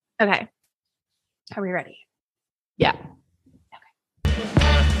Okay. Are we ready? Yeah.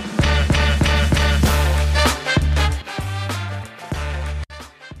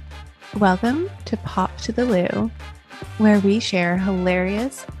 Welcome to Pop to the Lou, where we share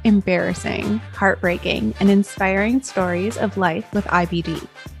hilarious, embarrassing, heartbreaking, and inspiring stories of life with IBD.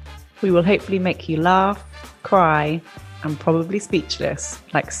 We will hopefully make you laugh, cry, and probably speechless,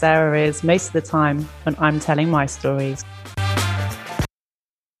 like Sarah is most of the time when I'm telling my stories.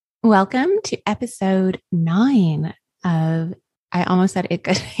 Welcome to episode 9 of, I almost said It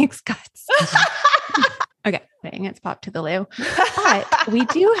Takes Guts. Okay, dang, it's Pop to the Lou. But we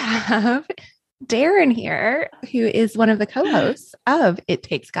do have Darren here, who is one of the co-hosts of It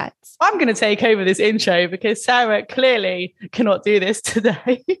Takes Guts. I'm going to take over this intro because Sarah clearly cannot do this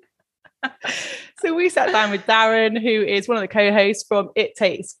today. So we sat down with Darren, who is one of the co-hosts from It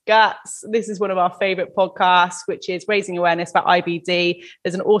Takes Guts. This is one of our favorite podcasts, which is raising awareness about IBD.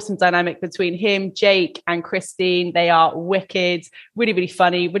 There's an awesome dynamic between him, Jake, and Christine. They are wicked, really, really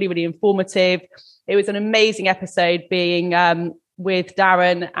funny, really, really informative. It was an amazing episode being with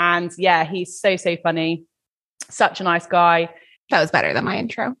Darren. And yeah, he's so funny. Such a nice guy. That was better than my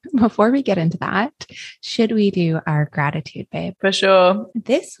intro. Before we get into that, should we do our gratitude, babe? For sure.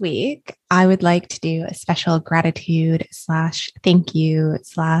 This week, I would like to do a special gratitude / thank you /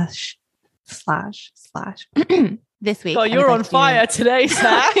 this week. Oh, you're on fire today,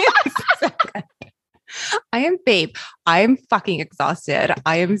 Sarah. I am, babe. I am fucking exhausted.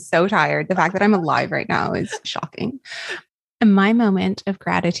 I am so tired. The fact that I'm alive right now is shocking. And my moment of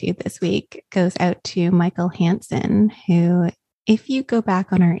gratitude this week goes out to Michael Hansen, who, if you go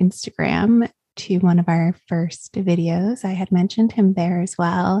back on our Instagram to one of our first videos, I had mentioned him there as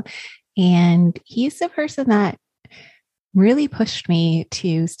well. And he's the person that really pushed me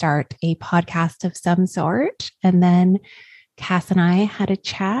to start a podcast of some sort. And then Cass and I had a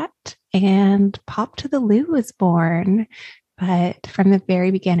chat and Pop to the Lou was born. But from the very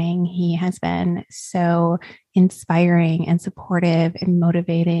beginning, he has been so inspiring and supportive and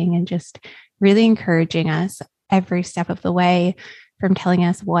motivating and just really encouraging us every step of the way, from telling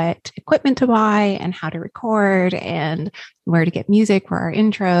us what equipment to buy and how to record and where to get music for our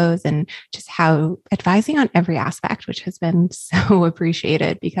intros, and just how advising on every aspect, which has been so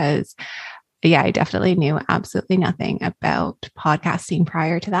appreciated because, yeah, I definitely knew absolutely nothing about podcasting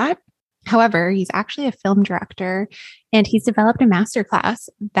prior to that. However, he's actually a film director and he's developed a masterclass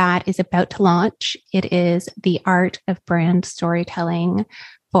that is about to launch. It is The Art of Brand Storytelling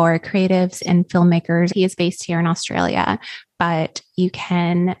for creatives and filmmakers. He is based here in Australia, but you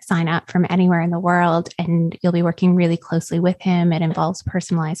can sign up from anywhere in the world and you'll be working really closely with him. It involves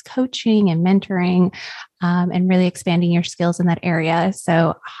personalized coaching and mentoring, and really expanding your skills in that area.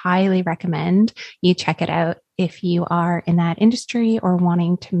 So highly recommend you check it out if you are in that industry or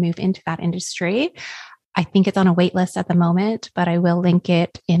wanting to move into that industry. I think it's on a wait list at the moment, but I will link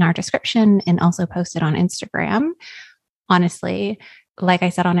it in our description and also post it on Instagram. Honestly, like I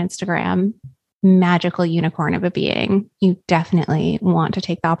said on Instagram, magical unicorn of a being. You definitely want to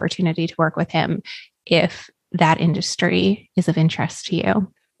take the opportunity to work with him if that industry is of interest to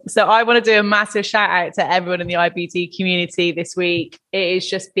you. So I want to do a massive shout out to everyone in the IBD community this week. It has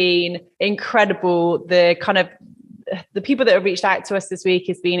just been incredible. The people that have reached out to us this week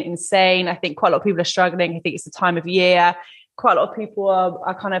has been insane. I think quite a lot of people are struggling. I think it's the time of year. Quite a lot of people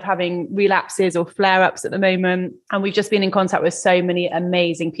are kind of having relapses or flare-ups at the moment. And we've just been in contact with so many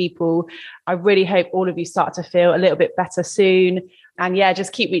amazing people. I really hope all of you start to feel a little bit better soon. And yeah,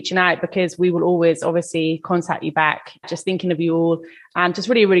 just keep reaching out because we will always obviously contact you back. Just thinking of you all and just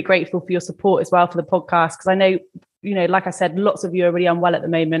really, really grateful for your support as well for the podcast. Because I know, like I said, lots of you are really unwell at the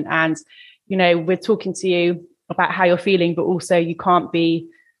moment. And, we're talking to you about how you're feeling, but also you can't be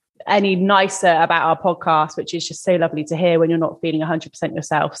any nicer about our podcast, which is just so lovely to hear when you're not feeling 100%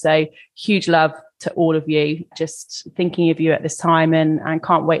 yourself. So huge love to all of you, just thinking of you at this time and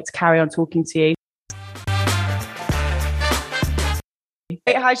can't wait to carry on talking to you.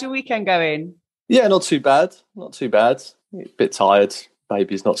 Hey, how's your weekend going? Yeah, not too bad. A bit tired.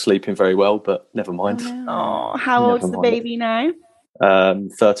 Baby's not sleeping very well, but never mind. Oh, how old's the baby now?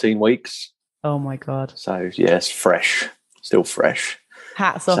 13 weeks. Oh my God. So yeah, it's fresh, still fresh.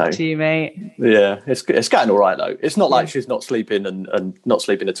 Hats off to you, mate. Yeah, it's getting all right though. It's not like she's not sleeping and not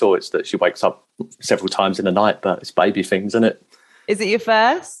sleeping at all. It's that she wakes up several times in the night, but it's baby things, isn't it? Is it your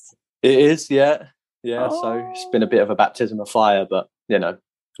first? It is, yeah. Oh. So it's been a bit of a baptism of fire, but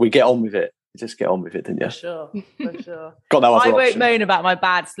we get on with it. You just get on with it, didn't you? For sure. Got no other I won't option. moan about my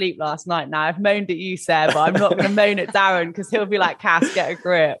bad sleep last night now. I've moaned at you, Sarah, but I'm not going to moan at Darren because he'll be like, Cass, get a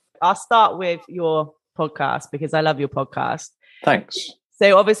grip. I'll start with your podcast because I love your podcast. Thanks.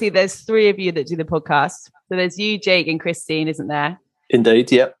 So obviously there's three of you that do the podcast. So there's you, Jake, and Christine, isn't there?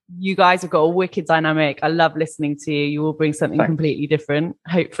 Indeed, yep. You guys have got a wicked dynamic. I love listening to you. You will bring something completely different,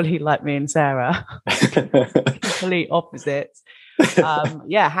 hopefully like me and Sarah. Complete opposites.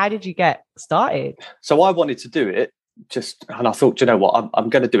 How did you get started? So I wanted to do it and I thought, you know what, I'm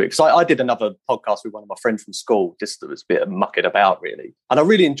going to do it. Because I did another podcast with one of my friends from school, just that was a bit of mucking about really. And I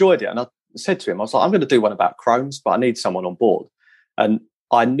really enjoyed it. And I said to him, I was like, I'm going to do one about Crohn's, but I need someone on board. And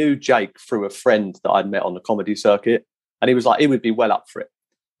I knew Jake through a friend that I'd met on the comedy circuit. And he was like, he would be well up for it.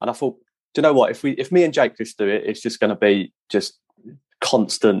 And I thought, do you know what, if me and Jake just do it, it's just going to be just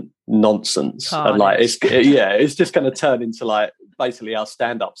constant nonsense. Carnage. And like, it's just going to turn into like basically our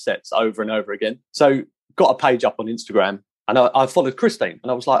stand-up sets over and over again. So got a page up on Instagram, and I followed Christine,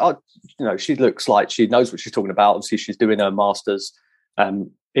 and I was like, she looks like she knows what she's talking about. Obviously, she's doing her master's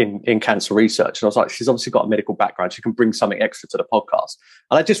in cancer research, and I was like, she's obviously got a medical background. She can bring something extra to the podcast.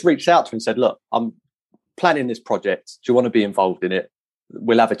 And I just reached out to her and said, look, I'm planning this project. Do you want to be involved in it?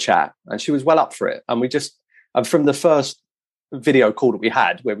 We'll have a chat. And she was well up for it. And and from the first video call that we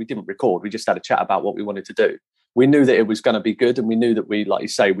had, where we didn't record, we just had a chat about what we wanted to do. We knew that it was going to be good, and we knew that we, like you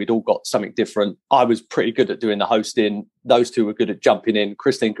say, we'd all got something different. I was pretty good at doing the hosting. Those two were good at jumping in.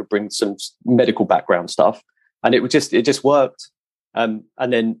 Christine could bring some medical background stuff, and it just worked. And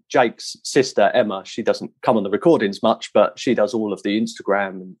then Jake's sister, Emma, she doesn't come on the recordings much, but she does all of the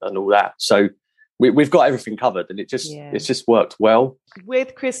Instagram and all that. So we've got everything covered, and it's just worked well.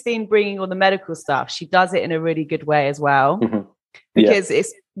 With Christine bringing all the medical stuff, she does it in a really good way as well. Mm-hmm. Because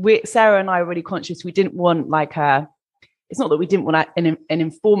Sarah and I are really conscious. We didn't want it's not that we didn't want an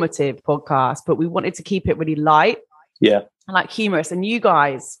informative podcast, but we wanted to keep it really light, and like humorous. And you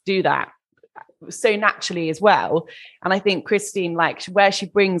guys do that so naturally as well. And I think Christine, like where she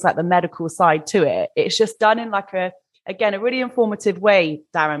brings like the medical side to it, it's just done in like a really informative way,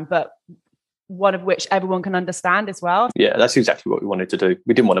 Darren, but one of which everyone can understand as well. Yeah, that's exactly what we wanted to do.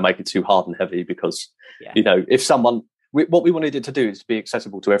 We didn't want to make it too hard and heavy because, if someone... what we wanted it to do is to be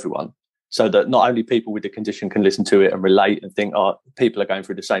accessible to everyone, so that not only people with the condition can listen to it and relate and think, oh, people are going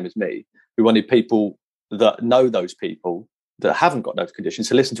through the same as me. We wanted people that know those people that haven't got those conditions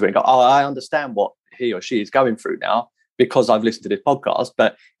to listen to it and go, oh, I understand what he or she is going through now because I've listened to this podcast.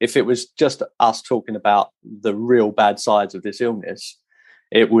 But if it was just us talking about the real bad sides of this illness,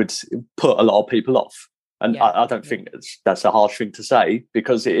 it would put a lot of people off. And I don't think that's a harsh thing to say,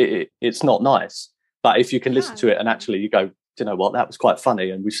 because it's not nice. But if you can listen to it and actually you go, do you know what, that was quite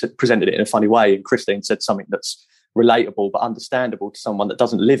funny, and we presented it in a funny way, and Christine said something that's relatable but understandable to someone that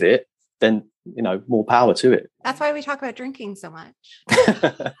doesn't live it, then, more power to it. That's why we talk about drinking so much.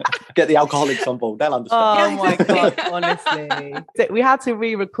 Get the alcoholics on board. They'll understand. Oh my God, honestly. So we had to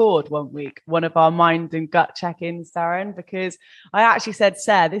re-record one week, one of our mind and gut check-ins, Darren, because I actually said,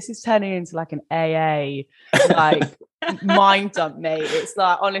 Sarah, this is turning into like an AA, mind dump, mate. It's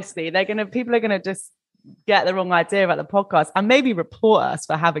like, honestly, people are going to just get the wrong idea about the podcast and maybe report us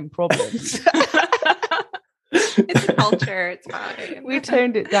for having problems. It's a culture. It's fine. We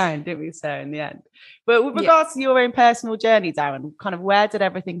toned it down, didn't we, Sarah, in the end? But with regards to your own personal journey, Darren, kind of where did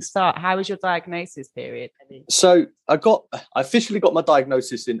everything start? How was your diagnosis period? So I officially got my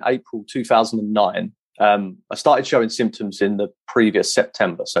diagnosis in April 2009. I started showing symptoms in the previous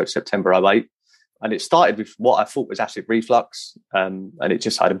September, so September 2008. And it started with what I thought was acid reflux. And it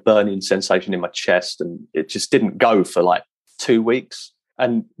just had a burning sensation in my chest, and it just didn't go for like 2 weeks.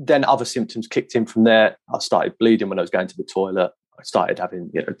 And then other symptoms kicked in from there. I started bleeding when I was going to the toilet. I started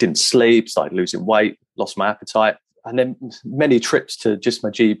having, didn't sleep, started losing weight, lost my appetite. And then many trips to just my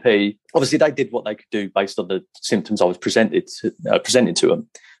GP. Obviously, they did what they could do based on the symptoms I was presenting to them.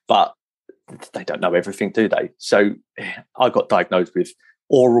 But they don't know everything, do they? So I got diagnosed with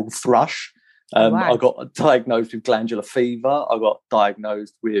oral thrush. Wow. I got diagnosed with glandular fever. I got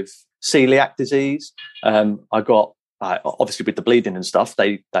diagnosed with celiac disease. I got, obviously with the bleeding and stuff,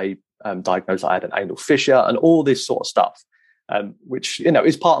 they diagnosed I had an anal fissure and all this sort of stuff, which,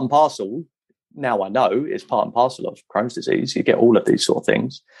 is part and parcel. Now I know it's part and parcel of Crohn's disease. You get all of these sort of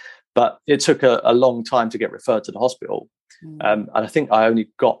things. But it took a long time to get referred to the hospital. And I think I only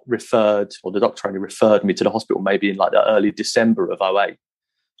got referred, or the doctor only referred me to the hospital maybe in like the early December of 2008.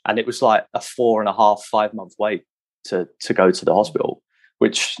 And it was like a 4.5, 5 month wait to go to the hospital,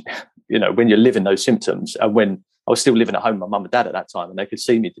 which, when you're living those symptoms, and when I was still living at home with my mum and dad at that time, and they could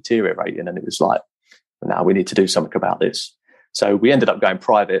see me deteriorating, and it was like, now we need to do something about this. So we ended up going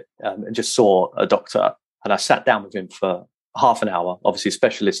private and just saw a doctor, and I sat down with him for half an hour, obviously a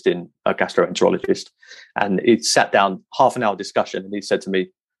specialist in a gastroenterologist. And he sat down, half an hour discussion, and he said to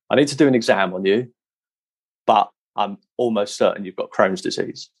me, I need to do an exam on you, but I'm almost certain you've got Crohn's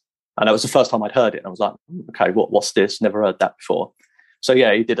disease. And that was the first time I'd heard it. And I was like, okay, what's this? Never heard that before. So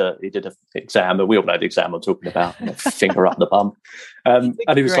yeah, he did a exam, and we all know the exam I'm talking about, finger up the bum. And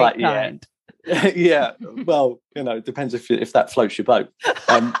he was like, kind. yeah, well, it depends if that floats your boat.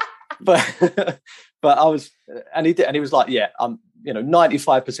 But I was, and he was like, yeah, I'm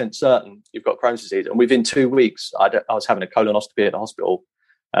 95% certain you've got Crohn's disease. And within 2 weeks, I was having a colonoscopy at the hospital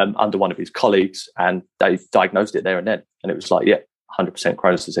under one of his colleagues, and they diagnosed it there and then. And it was like, yeah, 100%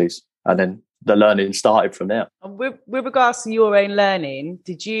 Crohn's disease. And then the learning started from there. And with regards to your own learning,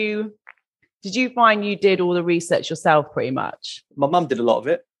 did you find you did all the research yourself pretty much? My mum did a lot of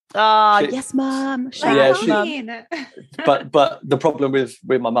it. Yes, mum. But the problem with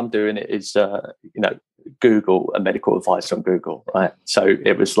my mum doing it is, Google and medical advice on Google, right? So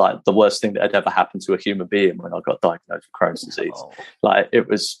it was like the worst thing that had ever happened to a human being when I got diagnosed with Crohn's disease. Like it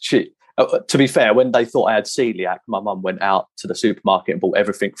was shit. To be fair, when they thought I had celiac, my mum went out to the supermarket and bought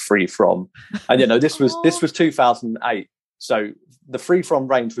everything free from. And this was 2008, so the free from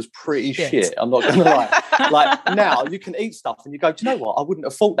range was pretty shit. I'm not going to lie. Like now, you can eat stuff and you go, do you know what? I wouldn't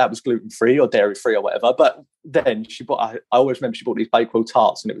have thought that was gluten free or dairy free or whatever. But then she bought. I always remember she bought these Bakewell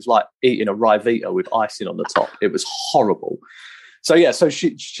tarts, and it was like eating a Ryvita with icing on the top. It was horrible. So yeah, so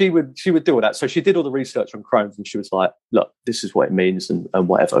she would do all that. So she did all the research on Crohn's, and she was like, "Look, this is what it means, and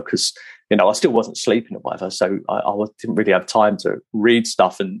whatever." Because I still wasn't sleeping or whatever, so I didn't really have time to read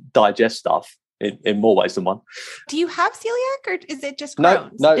stuff and digest stuff in more ways than one. Do you have celiac, or is it just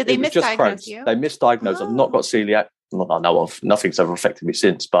Crohn's? No, did they misdiagnose you? They misdiagnosed. I've not got celiac. Not that I know of. Nothing's ever affected me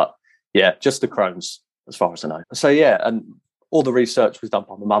since. But yeah, just the Crohn's, as far as I know. So yeah, and all the research was done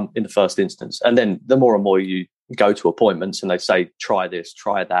by my mum in the first instance, and then the more and more you go to appointments and they say, try this,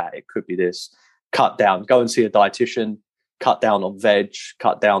 try that, it could be this, cut down, go and see a dietitian, cut down on veg,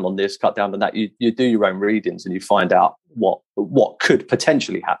 cut down on this, cut down on that. You do your own readings and you find out what could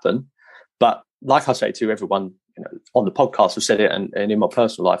potentially happen. But like I say to everyone, on the podcast, I've said it, and in my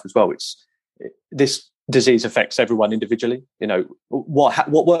personal life as well, this disease affects everyone individually.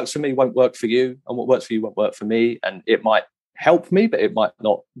 What works for me won't work for you, and what works for you won't work for me, and it might help me, but it might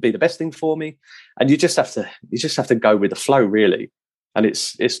not be the best thing for me. And you just have to go with the flow, really. And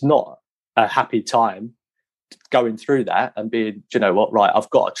it's not a happy time going through that and being, you know what, right, I've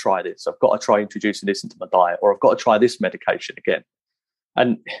got to try this. I've got to try introducing this into my diet, or I've got to try this medication again.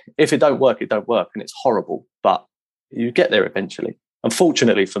 And if it don't work, it don't work, and it's horrible, but you get there eventually.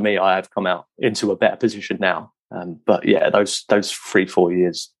 Unfortunately for me, I have come out into a better position now. But yeah, those 3-4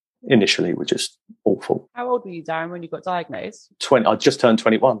 years initially were just awful. How old were you, Darren, when you got diagnosed? 20. I just turned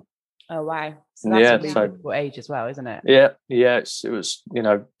 21. Oh wow! So that's a difficult age as well, isn't it? Yeah. It was.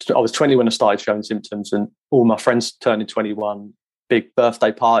 I was 20 when I started showing symptoms, and all my friends turning 21, big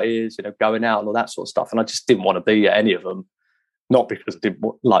birthday parties, going out and all that sort of stuff, and I just didn't want to be at any of them. Not because I didn't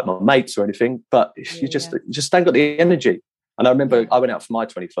like my mates or anything, but you just ain't got the energy. And I remember I went out for my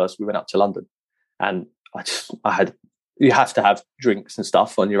 21st. We went up to London, and you have to have drinks and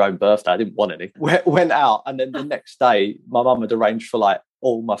stuff on your own birthday. I didn't want any. Went out, and then the next day, my mum had arranged for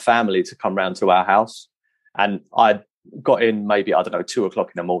all my family to come round to our house, and I'd got in maybe 2 o'clock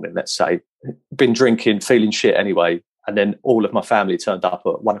in the morning. Let's say, been drinking, feeling shit anyway, and then all of my family turned up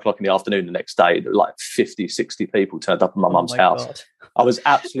at 1 o'clock in the afternoon the next day. 50, 60 people turned up at my mum's house. God. I was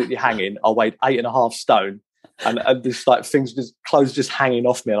absolutely hanging. I weighed 8.5 stone, and this clothes just hanging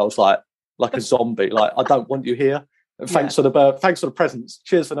off me, and I was like a zombie. I don't want you here. Thanks for the presents.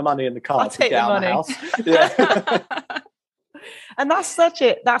 Cheers for the money in the car. I'll take the money. House. Yeah. And that's such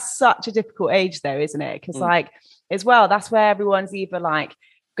a difficult age, though, isn't it? Because as well, that's where everyone's either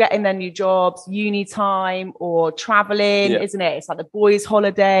getting their new jobs, uni time, or traveling, isn't it? It's like the boys'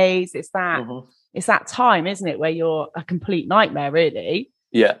 holidays. It's that it's that time, isn't it, where you're a complete nightmare, really.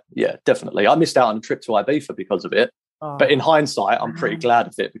 Yeah, definitely. I missed out on a trip to Ibiza because of it. But in hindsight, I'm pretty glad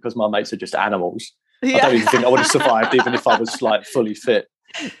of it, because my mates are just animals. I don't even think I would have survived even if I was fully fit.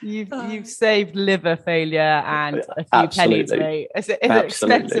 You've saved liver failure and a few pennies, mate. It's an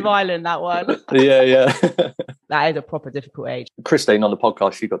expensive island, that one. Yeah. That is a proper difficult age. Christine on the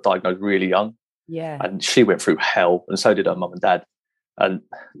podcast, she got diagnosed really young. Yeah. And she went through hell, and so did her mum and dad. And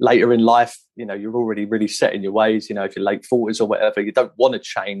later in life, you're already really set in your ways. If you're late 40s or whatever, you don't want to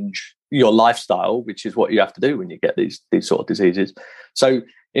change your lifestyle, which is what you have to do when you get these sort of diseases. So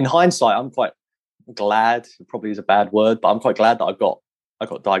in hindsight, I'm quite glad, it probably is a bad word, but I'm quite glad that I got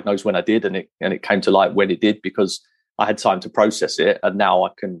diagnosed when I did, and it came to light when it did, because I had time to process it, and now I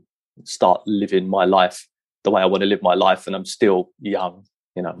can start living my life the way I want to live my life. And I'm still young,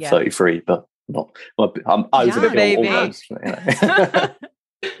 33, but I'm over the hill almost.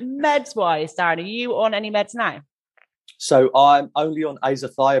 Meds wise, Darren, are you on any meds now? So I'm only on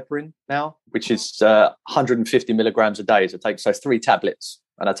azathioprine now, which is 150 milligrams a day. So I take 3 tablets,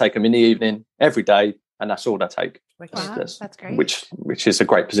 and I take them in the evening every day, and that's all I take. Wow, that's great. Which is a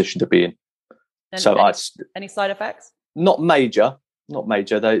great position to be in. Any side effects? Not major.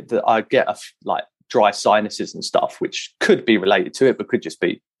 I get like dry sinuses and stuff, which could be related to it, but could just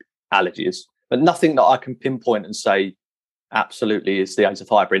be allergies. But nothing that I can pinpoint and say absolutely is the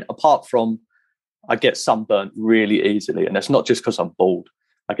azathioprine, apart from I get sunburnt really easily, and that's not just because I'm bald.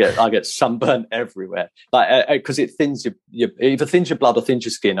 I get sunburnt everywhere, like because it thins either thins your blood or thins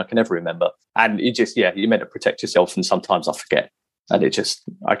your skin. I can never remember, and you're meant to protect yourself, and sometimes I forget, and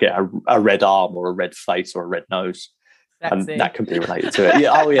I get a red arm or a red face or a red nose, and that can be related to it.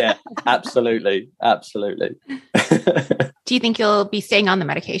 Yeah, oh yeah, absolutely. Do you think you'll be staying on the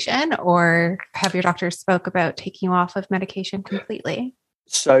medication, or have your doctor spoke about taking you off of medication completely?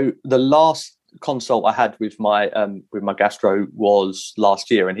 So the last consult I had with my gastro was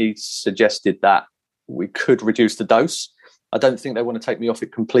last year, and he suggested that we could reduce the dose. I don't think they want to take me off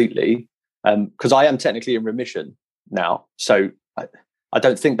it completely, because I am technically in remission now. So I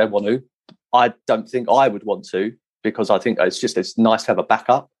don't think they want to. I don't think I would want to, because I think it's nice to have a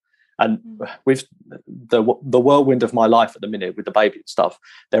backup. And with the whirlwind of my life at the minute with the baby and stuff,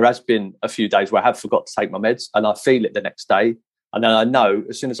 there has been a few days where I have forgot to take my meds, and I feel it the next day. And then I know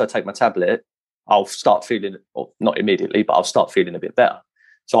as soon as I take my tablet, I'll start feeling, or not immediately, but I'll start feeling a bit better.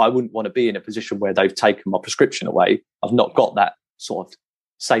 So I wouldn't want to be in a position where they've taken my prescription away. I've not got that sort of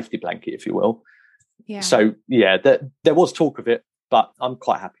safety blanket, if you will. Yeah. So yeah, there was talk of it, but I'm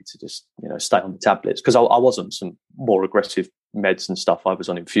quite happy to just, stay on the tablets, because I was on some more aggressive meds and stuff. I was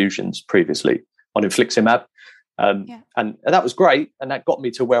on infusions previously, on infliximab. And that was great. And that got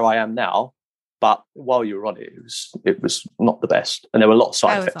me to where I am now. But while you were on it, it was not the best. And there were a lot of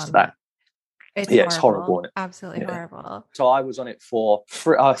side effects to that. It's horrible. Isn't it? Absolutely horrible. So I was on it for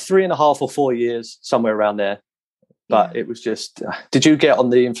 3.5 or 4 years, somewhere around there. But it was just, did you get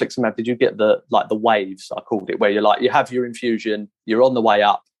on the infliximab? Did you get the waves, I called it, where you have your infusion, you're on the way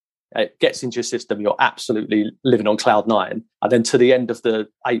up, it gets into your system, you're absolutely living on cloud 9. And then to the end of the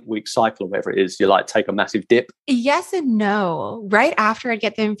 8-week cycle, or whatever it is, you take a massive dip. Yes and no. Right after I'd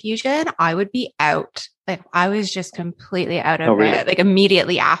get the infusion, I would be out. Like I was just completely out of it. Like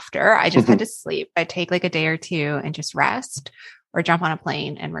immediately after, I just had to sleep. I'd take like a day or two and just rest, or jump on a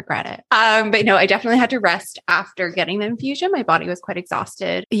plane and regret it. But no, I definitely had to rest after getting the infusion. My body was quite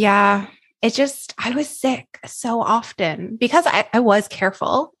exhausted. Yeah. I was sick so often because I was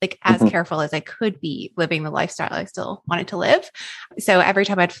careful, like as careful as I could be living the lifestyle I still wanted to live. So every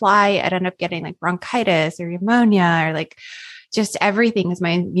time I'd fly, I'd end up getting like bronchitis or pneumonia, or like just everything, as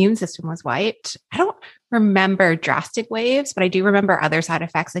my immune system was wiped. I don't remember drastic waves, but I do remember other side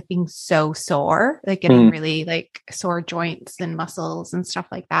effects, like being so sore, like getting really like sore joints and muscles and stuff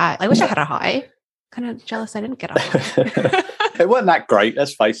like that. I wish I had a high. Kind of jealous I didn't get a high. It wasn't that great,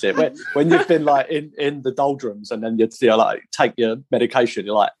 let's face it. When you've been like in the doldrums, and then you take your medication,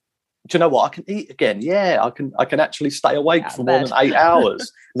 you're like, do you know what? I can eat again. Yeah, I can actually stay awake for more than 8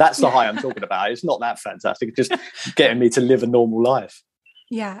 hours. That's the high I'm talking about. It's not that fantastic. It's just getting me to live a normal life.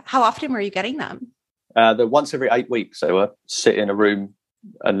 Yeah. How often were you getting them? The once every 8 weeks. They were sit in a room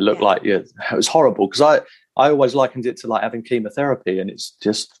and look like, it was horrible, because I always likened it to like having chemotherapy, and it's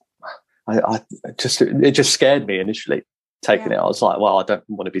just, it just scared me initially. Taking it, I was like, well, I don't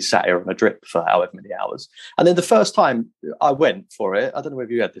want to be sat here on a drip for however many hours. And then the first time I went for it, I don't know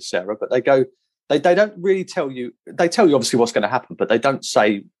if you had this, Sarah, but they don't really tell you. They tell you obviously what's going to happen, but they don't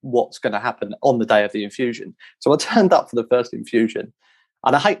say what's going to happen on the day of the infusion. So I turned up for the first infusion,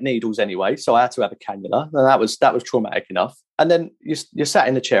 and I hate needles anyway, so I had to have a cannula, and that was traumatic enough. And then you're sat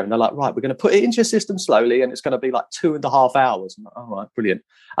in the chair, and they're like, right, we're going to put it into your system slowly, and it's going to be like 2.5 hours. I'm like, all right, brilliant.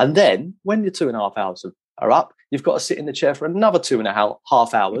 And then when your 2.5 hours are up, you've got to sit in the chair for another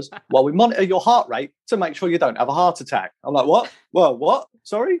 2.5 hours while we monitor your heart rate to make sure you don't have a heart attack. I'm like, what? Well, what?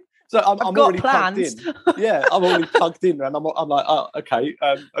 Sorry? So I'm already plugged in. Yeah, I'm already plugged in, and I'm like, oh,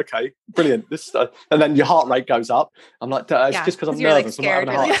 okay, brilliant. And then your heart rate goes up. I'm like, it's just because I'm nervous. Like scared,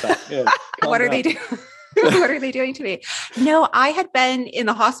 I'm not having a heart attack. Yeah, what are they doing? What are they doing to me? No, I had been in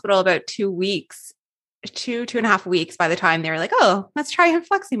the hospital about 2 weeks. 2.5 weeks by the time they were like, oh, let's try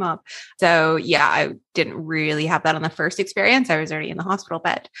infliximab. So yeah, I didn't really have that on the first experience. I was already in the hospital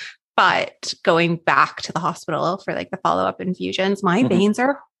bed. But going back to the hospital for like the follow-up infusions, my veins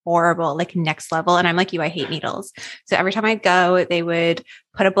are horrible, like next level. And I'm like you, I hate needles. So every time I'd go, they would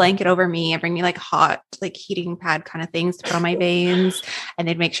put a blanket over me and bring me like hot, like heating pad kind of things to put on my veins. And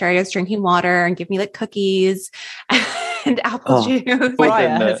they'd make sure I was drinking water and give me like cookies. and apple juice. Fire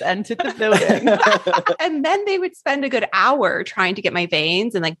has entered the building. And then they would spend a good hour trying to get my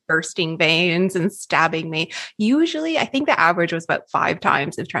veins and like bursting veins and stabbing me. Usually, I think the average was about 5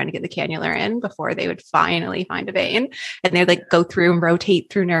 times of trying to get the cannula in before they would finally find a vein. And they'd like go through and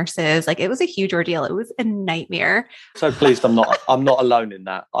rotate through nurses. Like it was a huge ordeal. It was a nightmare. So pleased I'm not alone in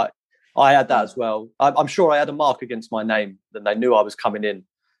that. I had that as well. I'm sure I had a mark against my name, and they knew I was coming in.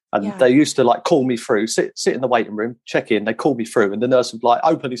 And they used to like call me through, sit in the waiting room, check in, they call me through, and the nurse would like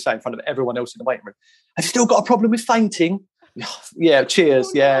openly say in front of everyone else in the waiting room, "Have you still got a problem with fainting?" Yeah, cheers.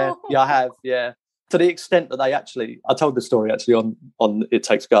 Oh, no. Yeah, I have. Yeah. To the extent that I told the story actually on It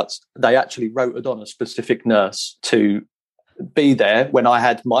Takes Guts. They actually rotated on a specific nurse to be there when I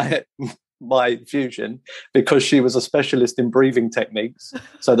had my infusion, because she was a specialist in breathing techniques,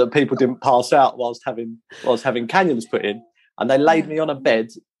 so that people didn't pass out whilst having cannulas put in. And they laid me on a bed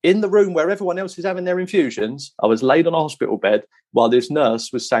in the room where everyone else is having their infusions. I was laid on a hospital bed while this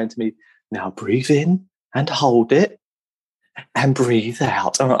nurse was saying to me, "Now breathe in and hold it and breathe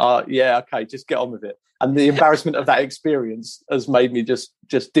out." Yeah, okay, just get on with it. And the embarrassment of that experience has made me just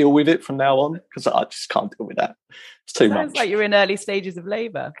deal with it from now on, because I just can't deal with that. It's too much. Sounds like you're in early stages of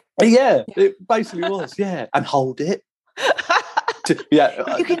labour. Yeah, it basically was. Yeah, and hold it.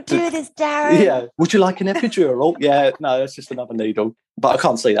 You can do this, Darren. Yeah. Would you like an epidural? Yeah. No, that's just another needle. But I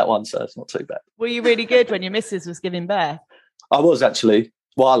can't see that one, so it's not too bad. Were you really good when your missus was giving birth? I was actually.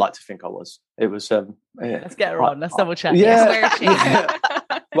 Well, I like to think I was. It was. Yeah. Let's get her on. Let's double check. Yeah.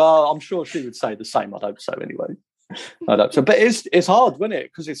 Well, I'm sure she would say the same. I'd hope so. Anyway. I'd hope so. But it's hard, wasn't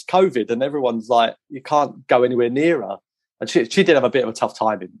it? Because it's COVID and everyone's like, you can't go anywhere near her. And she did have a bit of a tough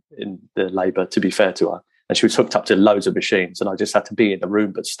time in the labour, to be fair to her. And she was hooked up to loads of machines, and I just had to be in the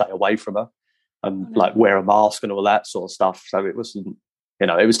room but stay away from her and like wear a mask and all that sort of stuff. So it wasn't,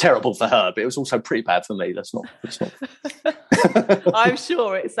 it was terrible for her, but it was also pretty bad for me. Let's not. I'm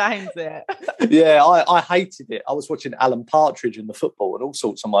sure it sounds it. Yeah, I hated it. I was watching Alan Partridge in the football and all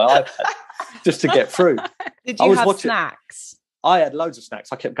sorts on my iPad just to get through. Did you have snacks? I had loads of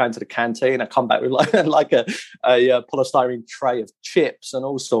snacks. I kept going to the canteen. I come back with like a polystyrene tray of chips and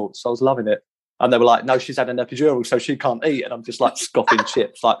all sorts. I was loving it. And they were like, "No, she's had an epidural, so she can't eat." And I'm just like scoffing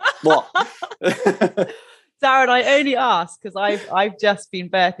chips, like, what? Darren, I only ask because I've just been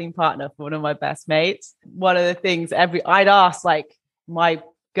birthing partner for one of my best mates. One of the things I'd ask like my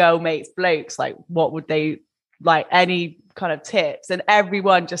girl mates, blokes, like what would they like, any kind of tips, and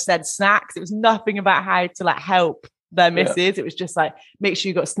everyone just said snacks. It was nothing about how to like help their missus. Yeah. It was just like, make sure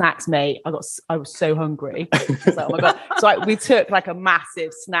you got snacks, mate. I was so hungry. I was like, oh my God. So we took like a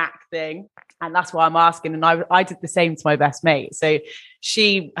massive snack thing, and that's why I'm asking. And I did the same to my best mate. So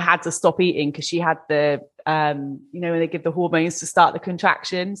she had to stop eating because she had the, when they give the hormones to start the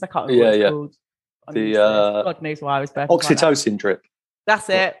contractions. I can't remember what it's called. God knows why I was birthing. Oxytocin drip. That's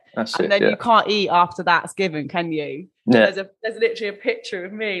it. And then you can't eat after that's given, can you? Yeah. There's literally a picture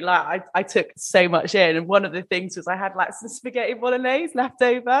of me. Like I took so much in, and one of the things was I had like some spaghetti bolognese left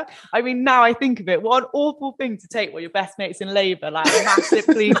over. I mean, now I think of it, what an awful thing to take while your best mate's in labour, like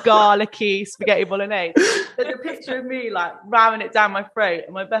massively garlicky spaghetti bolognese. There's a picture of me like ramming it down my throat,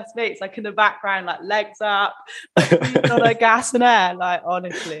 and my best mate's like in the background, like legs up, on a gas and air, like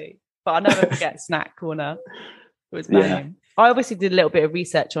honestly. But I'll never forget snack corner. It was banging. Yeah. I obviously did a little bit of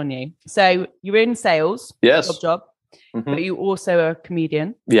research on you. So you're in sales, yes, job, but you also are a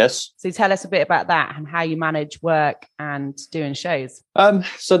comedian. Yes. So tell us a bit about that and how you manage work and doing shows.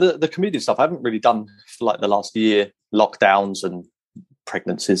 So the comedian stuff I haven't really done for like the last year, lockdowns and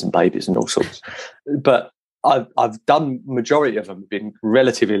pregnancies and babies and all sorts. But I've done majority of them been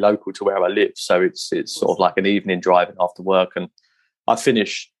relatively local to where I live. So it's sort of like an evening driving after work, and I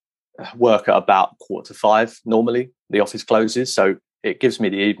finish work at about 4:45 normally. The office closes, so it gives me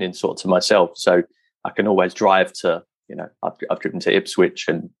the evening sort of to myself, so I can always drive to, I've driven to Ipswich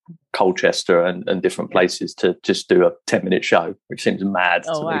and Colchester and different places to just do a 10-minute show, which seems mad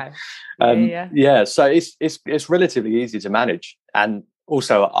to me. Yeah, so it's relatively easy to manage. And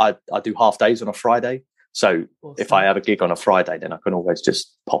also I do half days on a Friday, so awesome. If I have a gig on a Friday, then I can always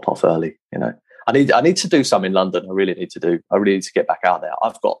just pop off early. I need to do some in London. I really need to get back out there.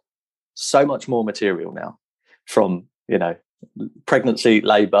 I've got so much more material now from, pregnancy,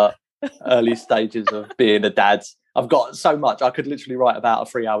 labour, early stages of being a dad. I've got so much. I could literally write about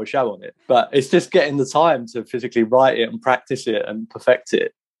a 3-hour show on it, but it's just getting the time to physically write it and practice it and perfect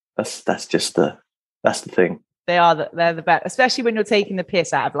it. That's the thing. They're the best, especially when you're taking the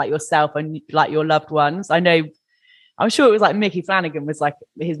piss out of like yourself and like your loved ones. I know I'm sure it was like Mickey Flanagan was like,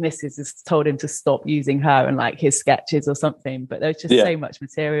 his missus has told him to stop using her and like his sketches or something, but there's just so much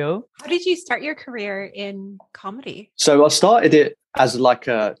material. How did you start your career in comedy? So I started it as like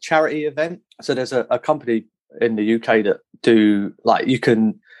a charity event. So there's a company in the UK that do like, you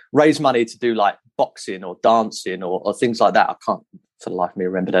can raise money to do like boxing or dancing or things like that. I can't for the life of me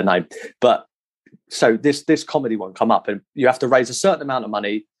remember their name. But so this comedy one come up and you have to raise a certain amount of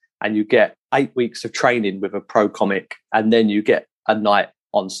money and you get 8 weeks of training with a pro comic, and then you get a night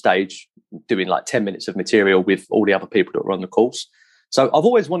on stage doing like 10 minutes of material with all the other people that were on the course. So I've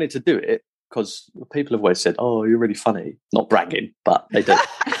always wanted to do it because people have always said, "Oh, you're really funny." Not bragging, but they do.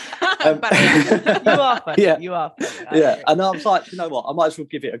 But you are funny. Yeah. You are funny. Yeah. And I was like, you know what? I might as well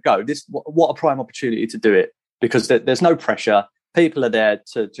give it a go. What a prime opportunity to do it, because there's no pressure. People are there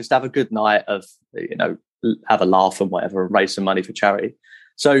to just have a good night of, you know, have a laugh and whatever, and raise some money for charity.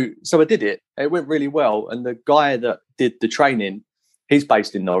 So I did it. It went really well. And the guy that did the training, he's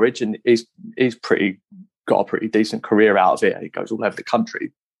based in Norwich, and he's got a pretty decent career out of it. He goes all over the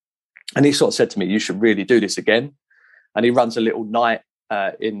country. And he sort of said to me, "You should really do this again." And he runs a little night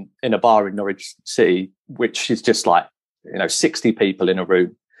in a bar in Norwich City, which is just like, you know, 60 people in a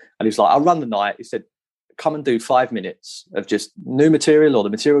room. And he's like, "I'll run the night." He said, "Come and do 5 minutes of just new material or the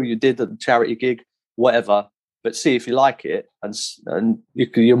material you did at the charity gig, whatever, but see if you like it, and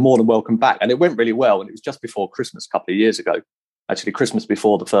you're more than welcome back." And it went really well. And it was just before Christmas, a couple of years ago, actually Christmas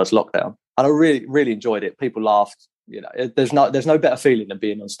before the first lockdown. And I really, really enjoyed it. People laughed. You know, there's no better feeling than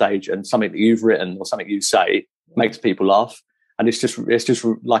being on stage and something that you've written or something you say makes people laugh. And it's just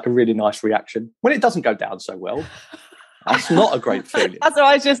like a really nice reaction. When it doesn't go down so well, that's not a great feeling. That's what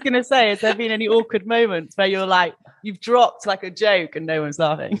I was just going to say. Has there been any awkward moments where you're like, you've dropped like a joke and no one's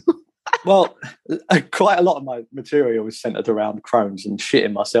laughing? Well, quite a lot of my material was centered around Crohn's and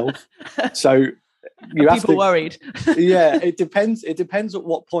shitting myself. So you have people to, worried. Yeah, it depends. It depends at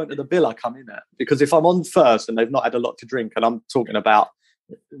what point of the bill I come in at. Because if I'm on first and they've not had a lot to drink and I'm talking about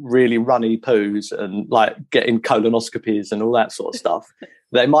really runny poos and like getting colonoscopies and all that sort of stuff,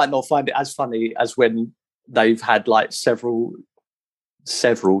 they might not find it as funny as when they've had like several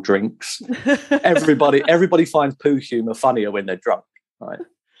drinks. Everybody finds poo humor funnier when they're drunk, right?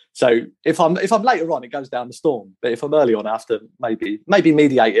 So if I'm later on, it goes down the storm. But if I'm early on, I have to maybe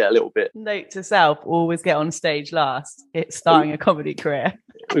mediate it a little bit. Note to self: always get on stage last. It's starting a comedy career.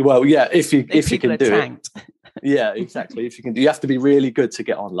 Well, yeah, if you can do tanked. it. Yeah, exactly. If you can, you have to be really good to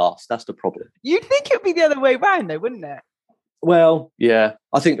get on last. That's the problem. You'd think it'd be the other way around, though, wouldn't it? Well, yeah,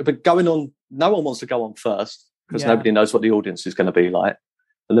 I think. But going on, no one wants to go on first because nobody knows what the audience is going to be like.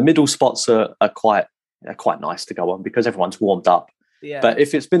 And the middle spots are quite nice to go on because everyone's warmed up. Yeah. But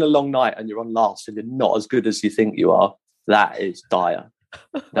if it's been a long night and you're on last and you're not as good as you think you are, that is dire.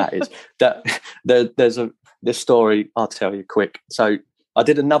 That is there's this story I'll tell you quick. So I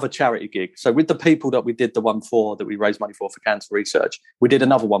did another charity gig. So with the people that we did the one for that we raised money for cancer research, we did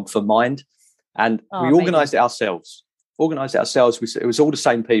another one for Mind, and we organised it ourselves. It was all the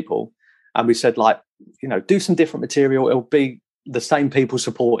same people, and we said, like, you know, do some different material. It'll be the same people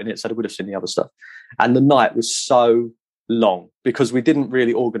supporting it, so they would have seen the other stuff. And the night was so long because we didn't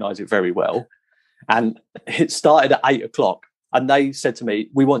really organise it very well, and it started at 8:00, and they said to me,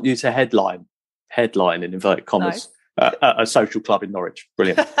 "We want you to headline in inverted commas." Nice. A social club in Norwich.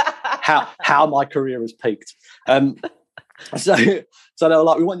 Brilliant. how my career has peaked. So they were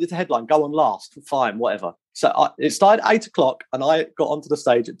like, "We want you to headline, go on last." Fine, whatever. So it started at 8:00 and I got onto the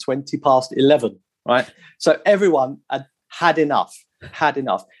stage at 11:20, right? So everyone had enough.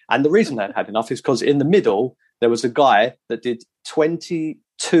 And the reason they had enough is because in the middle there was a guy that did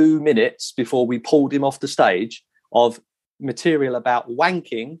 22 minutes before we pulled him off the stage of material about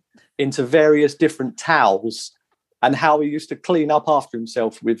wanking into various different towels and how he used to clean up after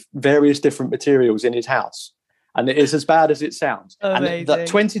himself with various different materials in his house. And it is as bad as it sounds. Amazing. And that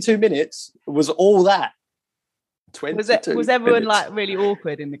 22 minutes was all that. Was everyone like really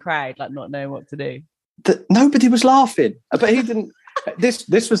awkward in the crowd, like not knowing what to do? Nobody was laughing. But he didn't...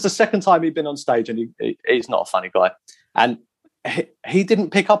 This was the second time he'd been on stage, and he's not a funny guy. And he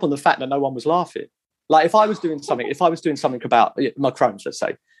didn't pick up on the fact that no one was laughing. Like if I was doing something about my Crohn's, let's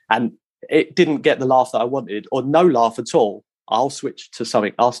say, and it didn't get the laugh that I wanted, or no laugh at all, I'll switch to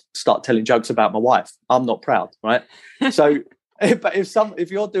something. I'll start telling jokes about my wife. I'm not proud, right? So, but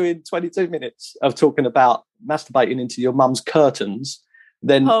if you're doing 22 minutes of talking about masturbating into your mum's curtains,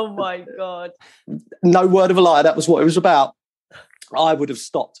 then oh my god, no word of a lie, that was what it was about. I would have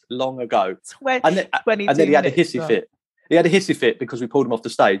stopped long ago. And then he had a hissy fit. He had a hissy fit because we pulled him off the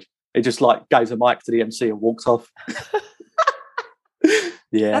stage. He just like gave the mic to the MC and walked off.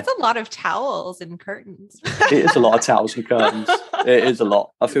 Yeah, That's a lot of towels and curtains. it is a lot of towels and curtains. It is a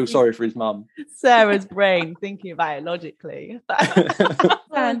lot. I feel sorry for his mum. Sarah's brain thinking about it logically.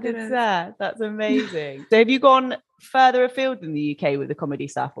 goodness. That's amazing. So have you gone further afield than the UK with the comedy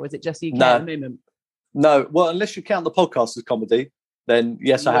stuff, or is it just UK No. at the moment? No, well, unless you count the podcast as comedy, then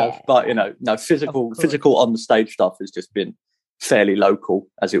yes, I have. But no, physical on the stage stuff has just been fairly local,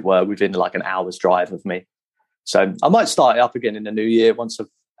 as it were, within like an hour's drive of me. So I might start it up again in the new year once I've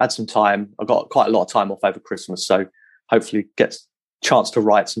had some time. I've got quite a lot of time off over Christmas, so hopefully get a chance to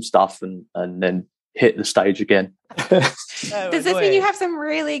write some stuff and then hit the stage again. Does this mean you have some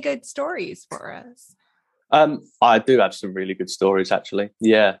really good stories for us? I do have some really good stories, actually.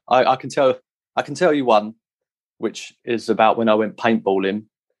 Yeah, I can tell you one, which is about when I went paintballing.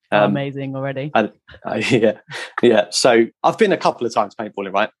 Amazing already. Yeah. So I've been a couple of times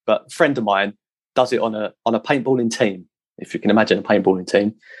paintballing, right? But a friend of mine does it on a paintballing team, if you can imagine a paintballing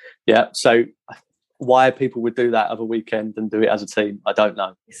team. Yeah. So why people would do that of a weekend and do it as a team, I don't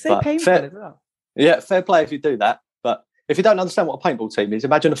know. It's so painful as well. Yeah, fair play if you do that. But if you don't understand what a paintball team is,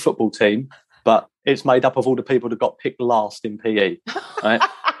 imagine a football team, but it's made up of all the people that got picked last in PE. Right?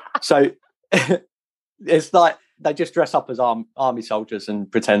 So it's like they just dress up as army soldiers and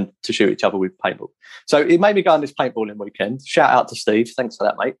pretend to shoot each other with paintball. So it made me go on this paintballing weekend. Shout out to Steve. Thanks for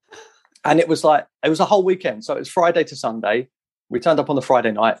that, mate. And it was a whole weekend. So it was Friday to Sunday. We turned up on the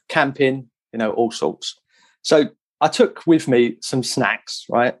Friday night, camping, all sorts. So I took with me some snacks,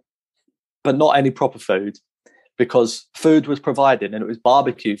 right? But not any proper food, because food was provided and it was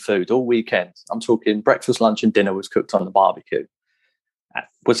barbecue food all weekend. I'm talking breakfast, lunch and dinner was cooked on the barbecue.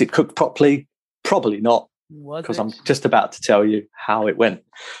 Was it cooked properly? Probably not, because I'm just about to tell you how it went.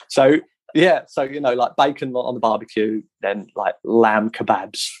 So yeah, so like bacon on the barbecue, then like lamb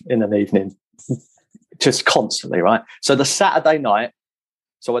kebabs in an evening, just constantly, right? So the Saturday night,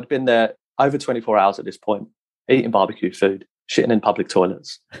 so I'd been there over 24 hours at this point, eating barbecue food, shitting in public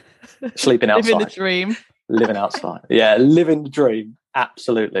toilets, sleeping outside. Living the dream. Living outside. Yeah, living the dream.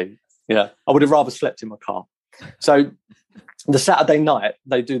 Absolutely. Yeah, I would have rather slept in my car. So the Saturday night,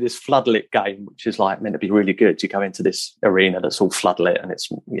 they do this floodlit game, which is like meant to be really good. You go into this arena that's all floodlit and it's,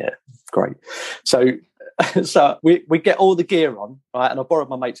 great. So we get all the gear on, right? And I borrowed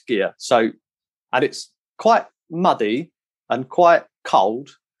my mate's gear. And it's quite muddy and quite cold.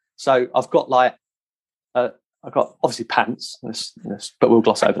 So I've got I've got obviously pants, but we'll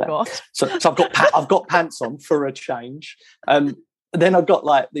gloss over that. So I've got pants on for a change. Then I've got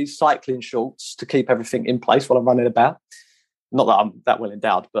like these cycling shorts to keep everything in place while I'm running about. Not that I'm that well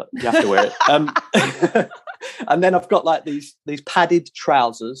endowed, but you have to wear it. And then I've got like these padded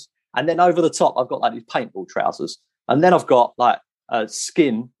trousers, and then over the top I've got like these paintball trousers, and then I've got like a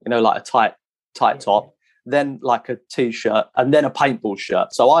skin, like a tight top, then like a t-shirt, and then a paintball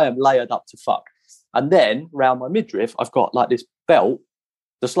shirt. So I am layered up to fuck. And then round my midriff, I've got like this belt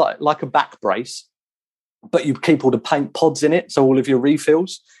that's like a back brace, but you keep all the paint pods in it, so all of your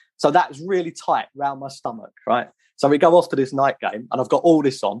refills. So that's really tight round my stomach, right? So we go off to this night game, and I've got all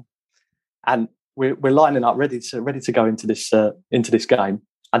this on, and we're lining up ready to go into this game.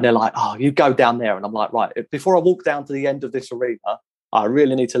 And they're like, "Oh, you go down there," and I'm like, "Right." Before I walk down to the end of this arena, I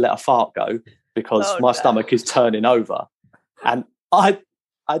really need to let a fart go because my stomach is turning over. And I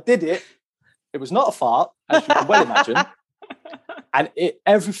did it. It was not a fart, as you can well imagine. And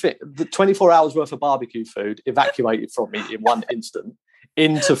everything, the 24 hours worth of barbecue food evacuated from me in one instant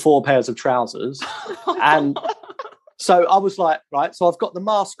into 4 pairs of trousers. And so I was like, right, so I've got the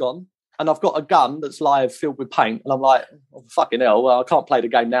mask on and I've got a gun that's live filled with paint. And I'm like, oh, fucking hell, well, I can't play the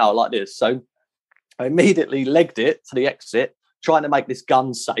game now like this. So I immediately legged it to the exit, trying to make this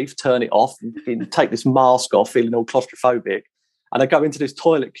gun safe, turn it off, and take this mask off, feeling all claustrophobic. And I go into this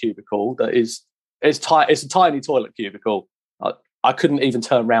toilet cubicle that it's a tiny toilet cubicle. I couldn't even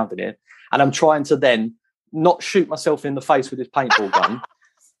turn around in it. And I'm trying to then not shoot myself in the face with this paintball gun,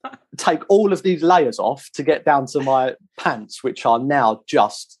 take all of these layers off to get down to my pants, which are now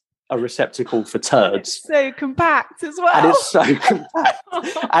just a receptacle for turds. It's so compact as well. And it's so compact.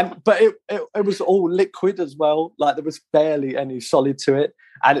 But it was all liquid as well. Like there was barely any solid to it.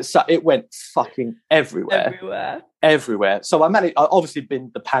 And it went fucking everywhere. So I obviously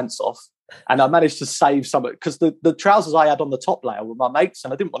binned the pants off, and I managed to save some, because the trousers I had on the top layer were my mates,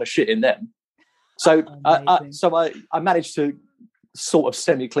 and I didn't want to shit in them. So I managed to sort of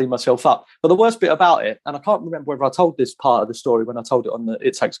semi-clean myself up. But the worst bit about it, and I can't remember whether I told this part of the story when I told it on the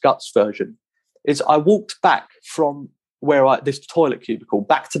It Takes Guts version, is I walked back from this toilet cubicle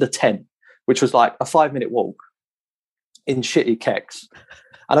back to the tent, which was like a 5-minute walk in shitty kecks.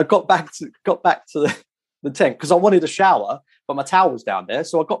 And I got back to the tent because I wanted a shower, but my towel was down there.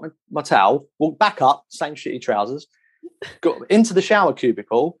 So I got my towel, walked back up, same shitty trousers, got into the shower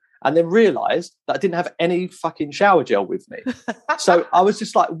cubicle, and then realised that I didn't have any fucking shower gel with me. So I was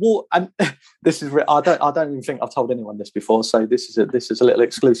just like, what? And this is I don't even think I've told anyone this before. So this is a little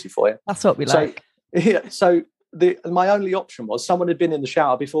exclusive for you. That's what we like. Yeah. So my only option was someone had been in the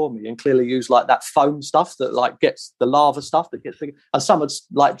shower before me and clearly used like that foam stuff that like gets the lava stuff that gets, and some had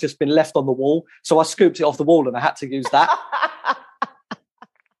like just been left on the wall. So I scooped it off the wall and I had to use that.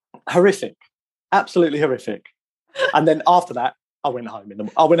 Horrific, absolutely horrific. And then after that, I went home in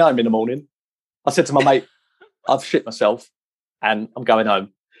the morning. I said to my mate, I've shit myself and I'm going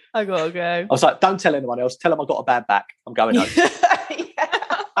home. I gotta go. I was like, don't tell anyone else. Tell them I got a bad back. I'm going home.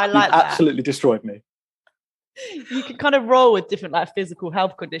 Yeah, I like that. Absolutely destroyed me. You can kind of roll with different like physical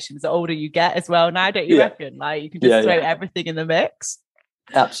health conditions the older you get as well now, don't you reckon? Like you can just throw everything in the mix.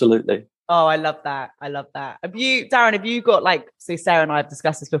 Absolutely. Oh, I love that. Darren, have you got like, so Sarah and I have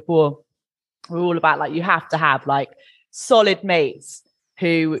discussed this before. We're all about like, you have to have like solid mates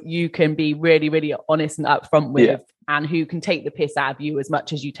who you can be really, really honest and upfront with and who can take the piss out of you as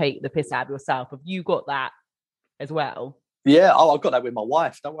much as you take the piss out of yourself. Have you got that as well? Yeah, I've got that with my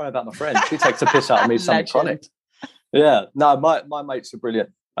wife. Don't worry about my friend. She takes a piss out of me sometimes. Yeah, no, my mates are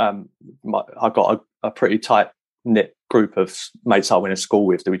brilliant. I've got a pretty tight knit group of mates I went to school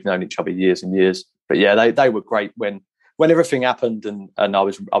with that we've known each other years and years. But yeah, they were great when everything happened and I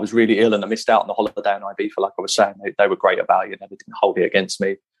was really ill and I missed out on the holiday in Ibiza. Like I was saying, they were great about it and they didn't hold it against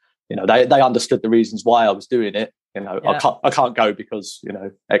me. You know, they understood the reasons why I was doing it. You know, I can't go because, you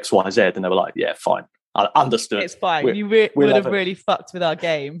know, X, Y, Z. And they were like, yeah, fine. I understood. It's fine. You would have really fucked with our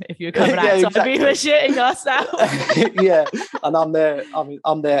game if you were coming out. Exactly. We were shitting ourselves. Yeah, and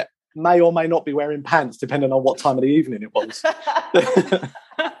I'm there. May or may not be wearing pants, depending on what time of the evening it was.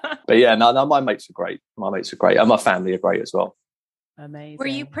 But yeah, no, my mates are great. And my family are great as well. Amazing. Were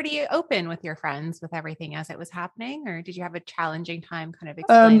you pretty open with your friends with everything as it was happening, or did you have a challenging time kind of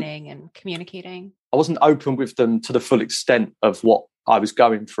explaining and communicating? I wasn't open with them to the full extent of what I was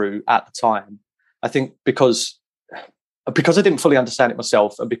going through at the time. I think because I didn't fully understand it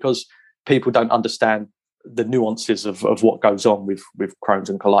myself, and because people don't understand the nuances of what goes on with Crohn's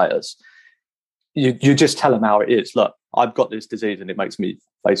and colitis, you just tell them how it is. Look, I've got this disease and it makes me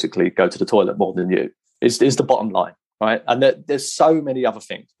basically go to the toilet more than you. Is the bottom line, right? And there's so many other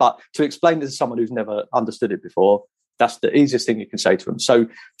things. But to explain this to someone who's never understood it before, that's the easiest thing you can say to them. So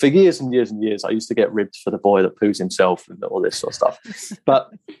for years and years and years, I used to get ribbed for the boy that poos himself and all this sort of stuff.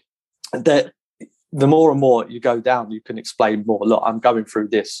 But the more and more you go down, you can explain more. Look, I'm going through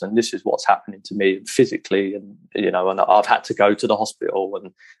this, and this is what's happening to me physically, and you know, and I've had to go to the hospital,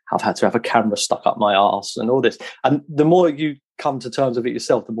 and I've had to have a camera stuck up my arse, and all this. And the more you come to terms with it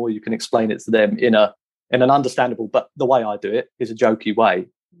yourself, the more you can explain it to them in an understandable. But the way I do it is a jokey way.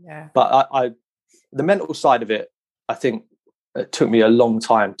 Yeah. But the mental side of it, I think, it took me a long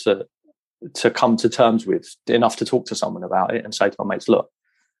time to come to terms with, enough to talk to someone about it and say to my mates, look,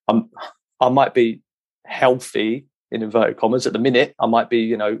 I might be healthy in inverted commas at the minute. I might be,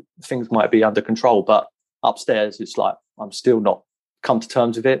 you know, things might be under control, but upstairs it's like I'm still not come to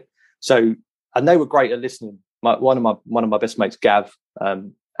terms with it. So, and they were great at listening. One of my best mates, Gav,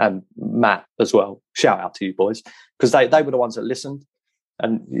 and Matt as well. Shout out to you boys, because they were the ones that listened.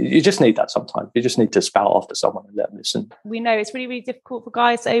 And you just need that sometimes. You just need to spout off to someone and let them listen. We know it's really, really difficult for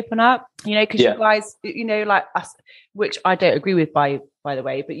guys to open up, you know, because you guys, you know, like us, which I don't agree with by the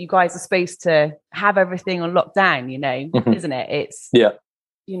way, but you guys are supposed to have everything on lockdown, you know, isn't it? It's,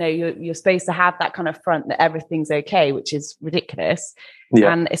 you know, you're supposed to have that kind of front that everything's okay, which is ridiculous.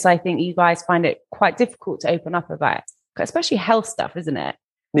 Yeah. And it's, I think you guys find it quite difficult to open up about, especially health stuff, isn't it?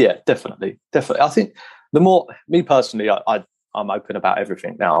 Yeah, definitely. I think the more, me personally, I'm open about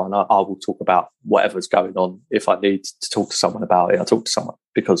everything now, and I will talk about whatever's going on. If I need to talk to someone about it, I talk to someone,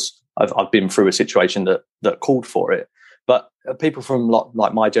 because I've been through a situation that called for it. But people from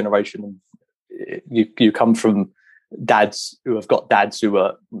like my generation, you come from dads who have got dads who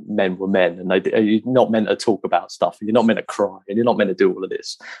were men, and you're not meant to talk about stuff, and you're not meant to cry, and you're not meant to do all of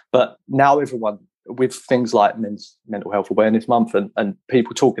this. But now everyone, with things like Men's Mental Health Awareness Month and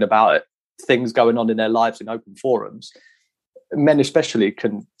people talking about it, things going on in their lives in open forums, men especially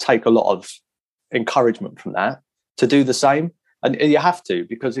can take a lot of encouragement from that to do the same. And you have to,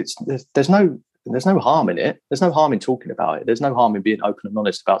 because there's no harm in it. There's no harm in talking about it. There's no harm in being open and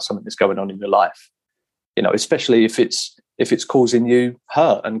honest about something that's going on in your life. You know, especially if it's causing you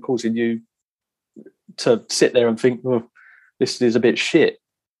hurt and causing you to sit there and think, well, this is a bit shit.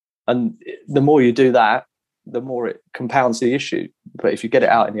 And the more you do that, the more it compounds the issue. But if you get it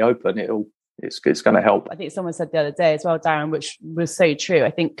out in the open, it'll It's going to help. I think someone said the other day as well, Darren, which was so true.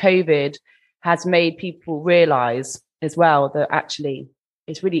 I think COVID has made people realise as well that actually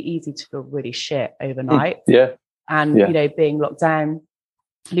it's really easy to feel really shit overnight. And, you know, being locked down,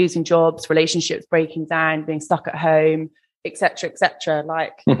 losing jobs, relationships breaking down, being stuck at home, etc.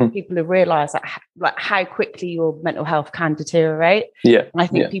 Like people have realised like how quickly your mental health can deteriorate. And I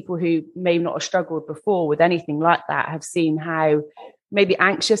think people who may not have struggled before with anything like that have seen how maybe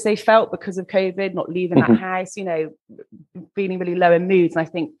anxious they felt because of COVID, not leaving that house, you know, feeling really low in moods. And I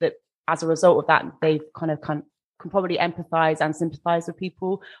think that as a result of that, they've can probably empathise and sympathise with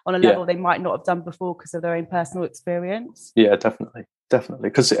people on a level they might not have done before because of their own personal experience. Yeah, definitely.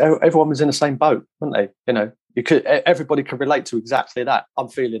 Because everyone was in the same boat, weren't they? You know, everybody could relate to exactly that. I'm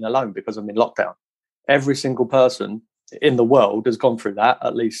feeling alone because I'm in lockdown. Every single person in the world has gone through that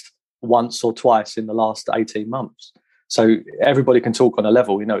at least once or twice in the last 18 months. So everybody can talk on a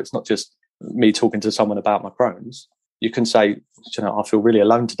level. You know, it's not just me talking to someone about my Crohn's. You can say, you know, I feel really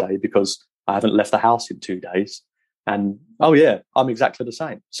alone today because I haven't left the house in 2 days. And, oh, yeah, I'm exactly the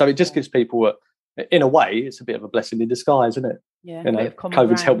same. So it just gives people, in a way, it's a bit of a blessing in disguise, isn't it? Yeah, you know,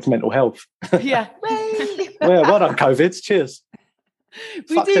 COVID's helped mental health. Yeah. Well done, COVID. Cheers.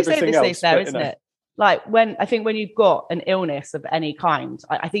 We do say this else, though, isn't it? Like when you've got an illness of any kind,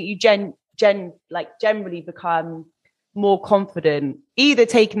 I think you generally become more confident, either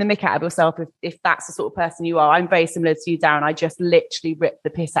taking the mick out of yourself if that's the sort of person you are. I'm very similar to you, Darren. I just literally rip the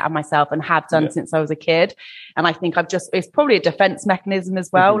piss out of myself and have done since I was a kid. And I think it's probably a defense mechanism as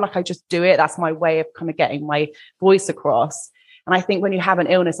well. Like I just do it. That's my way of kind of getting my voice across. And I think when you have an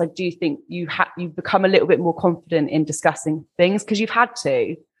illness, I do think you become a little bit more confident in discussing things because you've had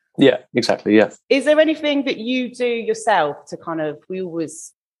to. Yeah, exactly. Yeah. Is there anything that you do yourself to kind of, we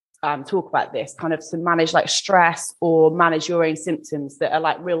always talk about this, kind of to manage like stress or manage your own symptoms that are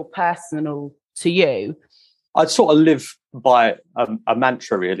like real personal to you? I'd sort of live by a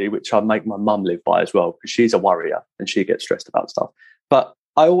mantra really, which I make my mum live by as well, because she's a worrier and she gets stressed about stuff. But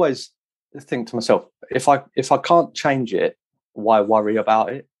I always think to myself, if I can't change it, why worry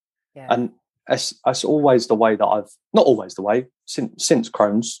about it? And that's always the way that not always the way, since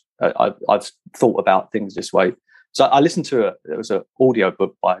Crohn's, I've thought about things this way. So I listened to there was an audio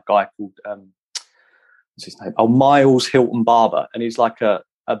book by a guy called what's his name? Miles Hilton Barber, and he's like a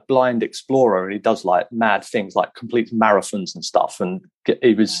blind explorer, and he does like mad things, like complete marathons and stuff. And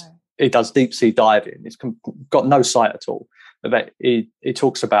he does deep sea diving. He's got no sight at all. But he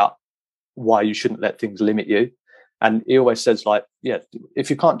talks about why you shouldn't let things limit you, and he always says like, if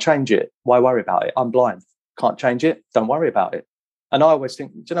you can't change it, why worry about it? I'm blind, can't change it, don't worry about it. And I always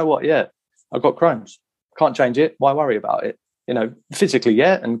think, do you know what? Yeah, I've got Crohn's. Can't change it. Why worry about it? You know, physically,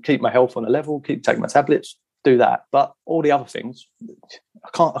 and keep my health on a level, keep taking my tablets, do that. But all the other things,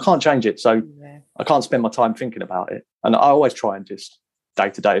 I can't change it. So I can't spend my time thinking about it. And I always try and just day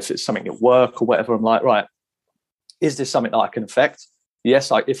to day, if it's something at work or whatever, I'm like, right, is this something that I can affect? Yes,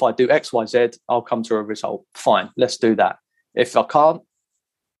 if I do X, Y, Z, I'll come to a result. Fine, let's do that. If I can't,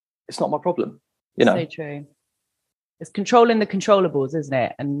 it's not my problem. You know, so true. It's controlling the controllables, isn't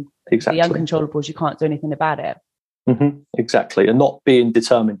it? And the uncontrollables, you can't do anything about it. Exactly. And not being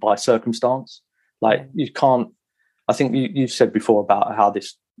determined by circumstance. Like you can't, I think you said before about how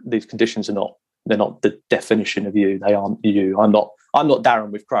these conditions they're not the definition of you. They aren't you. I'm not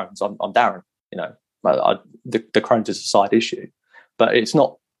Darren with Crohn's. I'm Darren, you know, the Crohn's is a side issue, but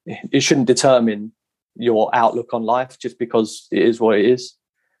it shouldn't determine your outlook on life just because it is what it is.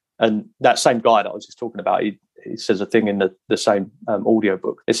 And that same guy that I was just talking about, he says a thing in the same audio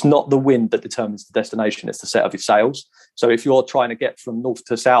book. It's not the wind that determines the destination, it's the set of your sails. So if you're trying to get from north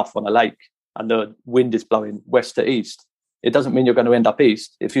to south on a lake and the wind is blowing west to east, it doesn't mean you're going to end up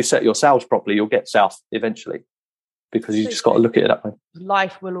east. If you set your sails properly, you'll get south eventually, because you just got to look at it that way.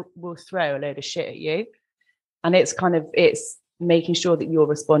 Life will throw a load of shit at you. And it's making sure that you're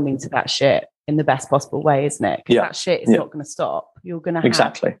responding to that shit in the best possible way, isn't it? Because that shit is not going to stop. You're going to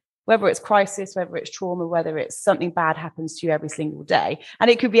have, whether it's crisis, whether it's trauma, whether it's something bad happens to you every single day. And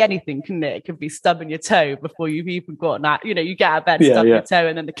it could be anything, couldn't it? It could be stubbing your toe before you've even gotten that. You know, you get out of bed, stub your toe,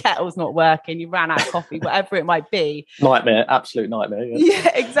 and then the kettle's not working, you ran out of coffee, whatever it might be. Nightmare, absolute nightmare. Yeah,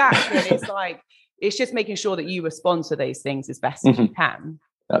 exactly. And it's like, it's just making sure that you respond to those things as best as you can.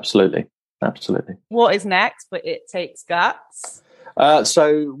 Absolutely. What is next? But It Takes Guts.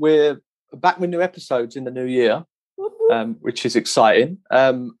 So we're back with new episodes in the new year, which is exciting.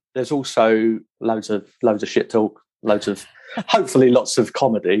 There's also loads of shit talk, hopefully lots of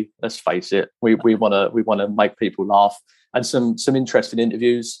comedy. Let's face it, we want to make people laugh, and some interesting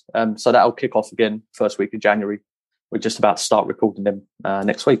interviews. So that'll kick off again first week of January. We're just about to start recording them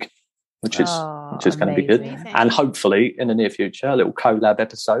next week. which is going to be good. Amazing. And hopefully in the near future, a little collab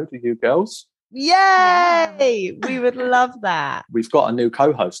episode with you girls. Yay! Yeah. We would love that. We've got a new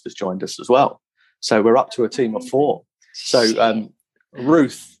co-host that's joined us as well. So we're up to a team of 4. So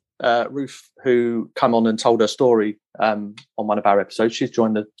Ruth, who come on and told her story on one of our episodes, she's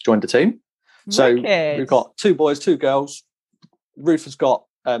joined the team. So we've got 2 boys, 2 girls. Ruth has got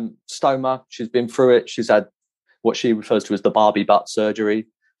stoma. She's been through it. She's had what she refers to as the Barbie butt surgery.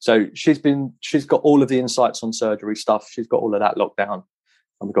 So she's got all of the insights on surgery stuff. She's got all of that locked down.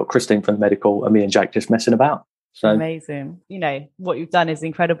 And we've got Christine from the medical and me and Jake just messing about. So amazing. You know, what you've done is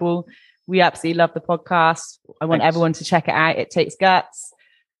incredible. We absolutely love the podcast. I want everyone to check it out. It takes guts.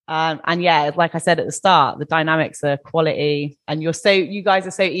 And yeah, like I said at the start, the dynamics are quality, and you guys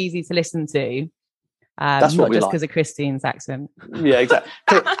are so easy to listen to. That's not what just like. because of Christine's accent. Yeah,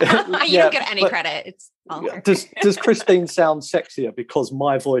 exactly. You don't get any credit. It's all her. Does Christine sound sexier because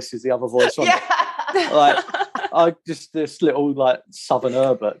my voice is the other voice on it? Like, I just this little like Southern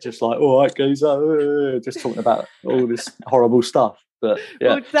Herbert, just like, all right, guys, just talking about all this horrible stuff. But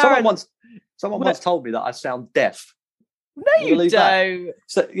yeah, well, Darren, someone once told me that I sound deaf. No, you don't. That?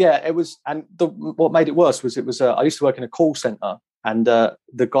 So yeah, it was, and what made it worse was I used to work in a call center, and the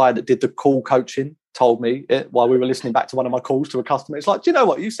guy that did the call coaching told me it while we were listening back to one of my calls to a customer. It's like, do you know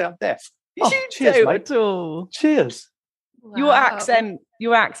what? You sound deaf. Cheers, don't mate. At all. Cheers. Wow.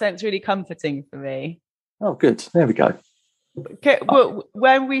 Your accent's really comforting for me. Oh, good. There we go. Okay, well,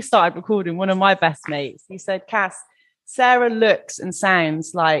 when we started recording, one of my best mates, he said, Cass, Sarah looks and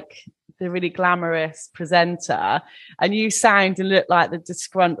sounds like the really glamorous presenter, and you sound and look like the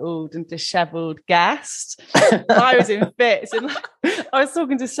disgruntled and disheveled guest. I was in fits, and I was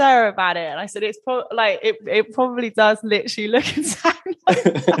talking to Sarah about it, and I said, it's it probably does literally look and sound like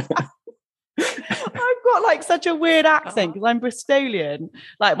that. I've got like such a weird accent because I'm Bristolian.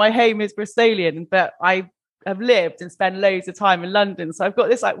 Like my home is Bristolian, but I have lived and spent loads of time in London. So I've got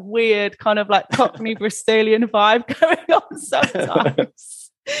this like weird kind of like Cockney Bristolian vibe going on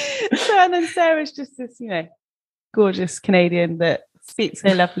sometimes. And then Sarah's just this, gorgeous Canadian that speaks so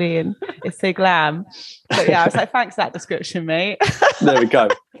lovely and is so glam. But yeah, I was like, thanks for that description, mate. There we go.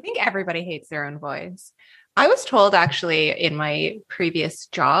 I think everybody hates their own voice. I was told actually in my previous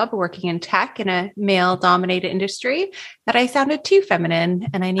job working in tech in a male dominated industry that I sounded too feminine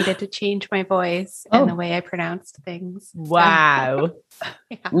and I needed to change my voice and the way I pronounced things. Wow.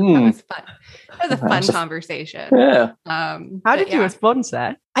 Yeah, that was fun. That was a fun conversation. Yeah. How did you respond to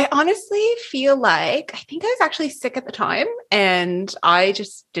that? I honestly feel like I think I was actually sick at the time and I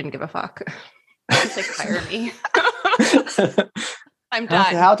just didn't give a fuck. Just like fire me. I'm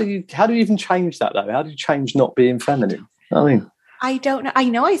done. How do you even change that though? How do you change not being feminine? I mean, I don't know. I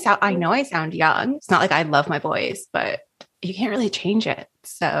know I sound young. It's not like I love my voice, but you can't really change it.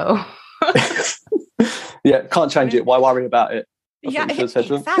 So yeah, can't change it. Why worry about it? Yeah,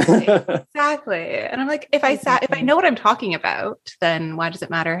 exactly. And I'm like, if I know what I'm talking about, then why does it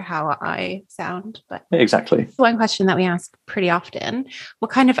matter how I sound? But exactly. One question that we ask pretty often: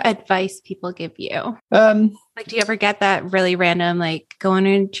 what kind of advice people give you? Like, do you ever get that really random, like go on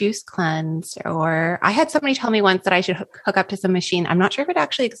a juice cleanse? Or I had somebody tell me once that I should hook up to some machine. I'm not sure if it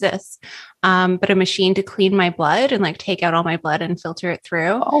actually exists, but a machine to clean my blood and like take out all my blood and filter it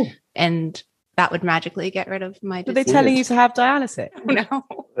through. Oh, and that would magically get rid of my disease. Are they telling you to have dialysis? No.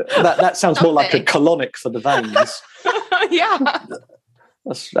 That sounds more like a colonic for the veins. Yeah.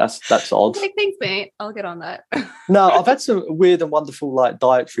 That's odd. Like, thanks, mate. I'll get on that. No, I've had some weird and wonderful like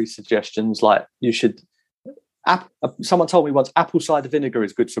dietary suggestions. Like you should. Someone told me once apple cider vinegar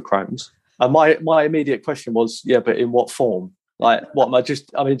is good for Crohn's, and my immediate question was, yeah, but in what form? Like, what am I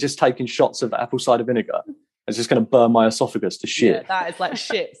just taking shots of apple cider vinegar? It's just going to burn my esophagus to shit. Yeah, that is like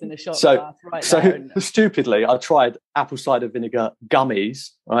shits in a shot glass right there. Stupidly, I tried apple cider vinegar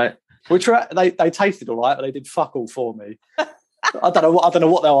gummies, right? Which they tasted all right, but they did fuck all for me. I don't know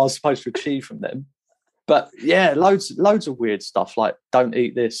what I was supposed to achieve from them. But yeah, loads of weird stuff like don't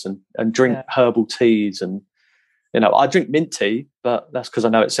eat this and drink herbal teas, and I drink mint tea, but that's because I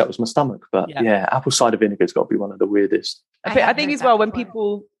know it settles my stomach. But yeah, apple cider vinegar's got to be one of the weirdest. I think as well when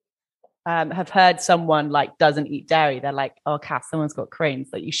people have heard someone like doesn't eat dairy, they're like, oh, Cass, someone's got Crohn's,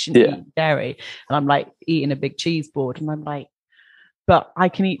 like you shouldn't eat dairy. And I'm like eating a big cheese board, and I'm like, but I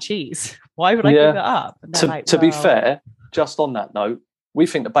can eat cheese. Why would I give it up? And to be fair, just on that note, we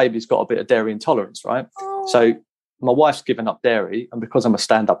think the baby's got a bit of dairy intolerance, right? Oh. So my wife's given up dairy, and because I'm a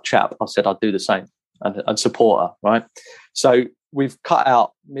stand-up chap, I said I'd do the same and support her, right? So we've cut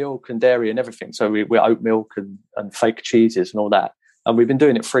out milk and dairy and everything. So we're oat milk and fake cheeses and all that. And we've been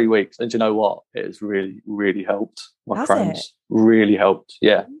doing it 3 weeks. And do you know what? It has really, really helped. My Has Crohn's it? really helped.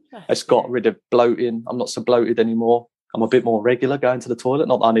 Yeah. It's got rid of bloating. I'm not so bloated anymore. I'm a bit more regular going to the toilet.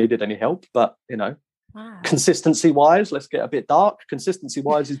 Not that I needed any help, but, you know, consistency-wise, let's get a bit dark.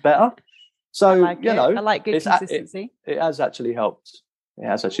 Consistency-wise is better. So, I like good consistency. It has actually helped. It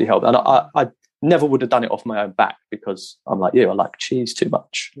has actually helped. And I never would have done it off my own back because I'm like, I like cheese too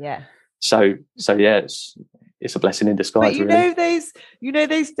much. Yeah. So yeah, it's a blessing in disguise. But you know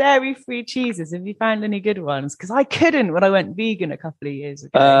those dairy-free cheeses. Have you found any good ones? Because I couldn't when I went vegan a couple of years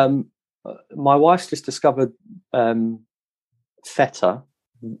ago. My wife's just discovered feta,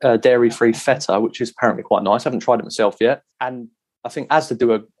 dairy-free feta, which is apparently quite nice. I haven't tried it myself yet. And I think Asda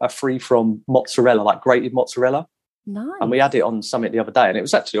do a free from mozzarella, like grated mozzarella. Nice. And we had it on something the other day, and it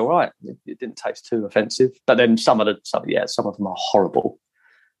was actually all right. It didn't taste too offensive. But then some of them are horrible.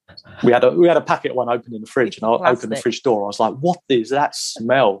 We had a packet one open in the fridge, and I opened the fridge door. I was like, "What is that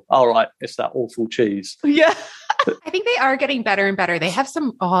smell?" All right, it's that awful cheese. Yeah. I think they are getting better and better. They have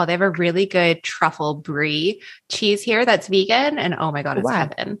they have a really good truffle brie cheese here that's vegan. And oh my God, it's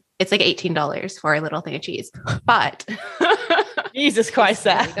heaven. It's like $18 for a little thing of cheese. But Jesus Christ,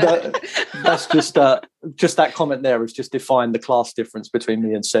 that's just that comment there has just defined the class difference between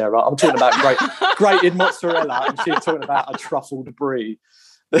me and Sarah. I'm talking about grated mozzarella, and she's talking about a truffled brie.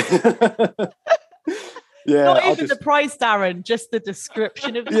 Yeah, not even the price, Darren, just the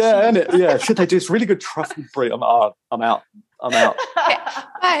description of the cheese. And yeah, should they do this really good truffle brie? I'm out. But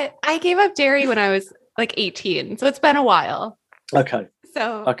I gave up dairy when I was like 18, so it's been a while. Okay.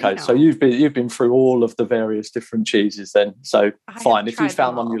 So so you've been through all of the various different cheesses then. So fine, if you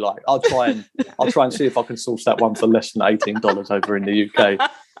found one you like, I'll try and see if I can source that one for less than $18 over in the UK.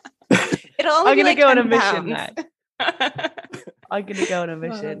 I'm going to go on a mission now. I'm going to go on a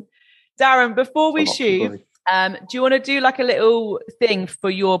mission. Darren, before we shoot, do you want to do like a little thing for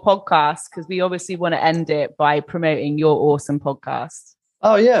your podcast? Because we obviously want to end it by promoting your awesome podcast.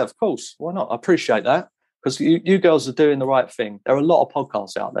 Oh, yeah, of course. Why not? I appreciate that. Because you girls are doing the right thing. There are a lot of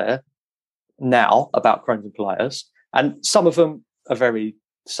podcasts out there now about Crohn's and colitis. And some of them are very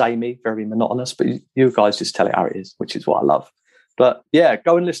samey, very monotonous. But you guys just tell it how it is, which is what I love. But yeah,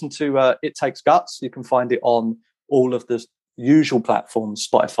 go and listen to It Takes Guts. You can find it on all of the usual platforms,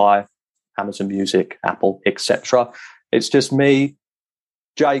 Spotify, Amazon Music, Apple, etc. It's just me,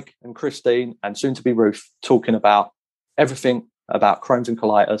 Jake and Christine, and soon to be Ruth, talking about everything about Crohn's and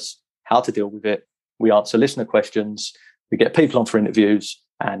colitis, how to deal with it. We answer listener questions, we get people on for interviews,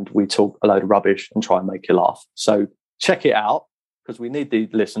 and we talk a load of rubbish and try and make you laugh. So check it out, because we need the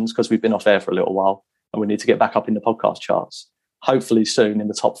listens, because we've been off air for a little while and we need to get back up in the podcast charts. Hopefully soon in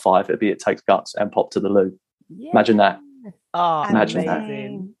the top 5, it'll be It Takes Guts and Pop to the Loo. Yeah. Imagine that. Oh, imagine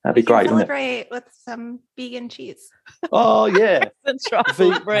amazing. that. That'd be great. Celebrate with some vegan cheese. Oh yeah,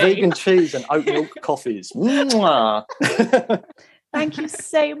 vegan cheese and oat milk coffees. Thank you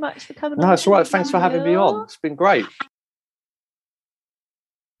so much for coming. No, it's all right. Thanks for having me on. It's been great.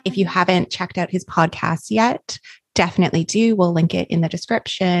 If you haven't checked out his podcast yet, definitely do. We'll link it in the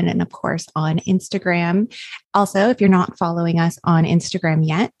description and, of course, on Instagram. Also, if you're not following us on Instagram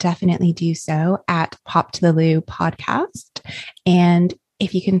yet, definitely do so at Pop to the Loo Podcast. And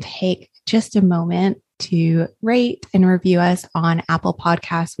if you can take just a moment to rate and review us on Apple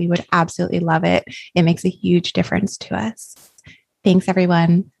Podcasts, we would absolutely love it. It makes a huge difference to us. Thanks,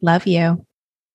 everyone. Love you.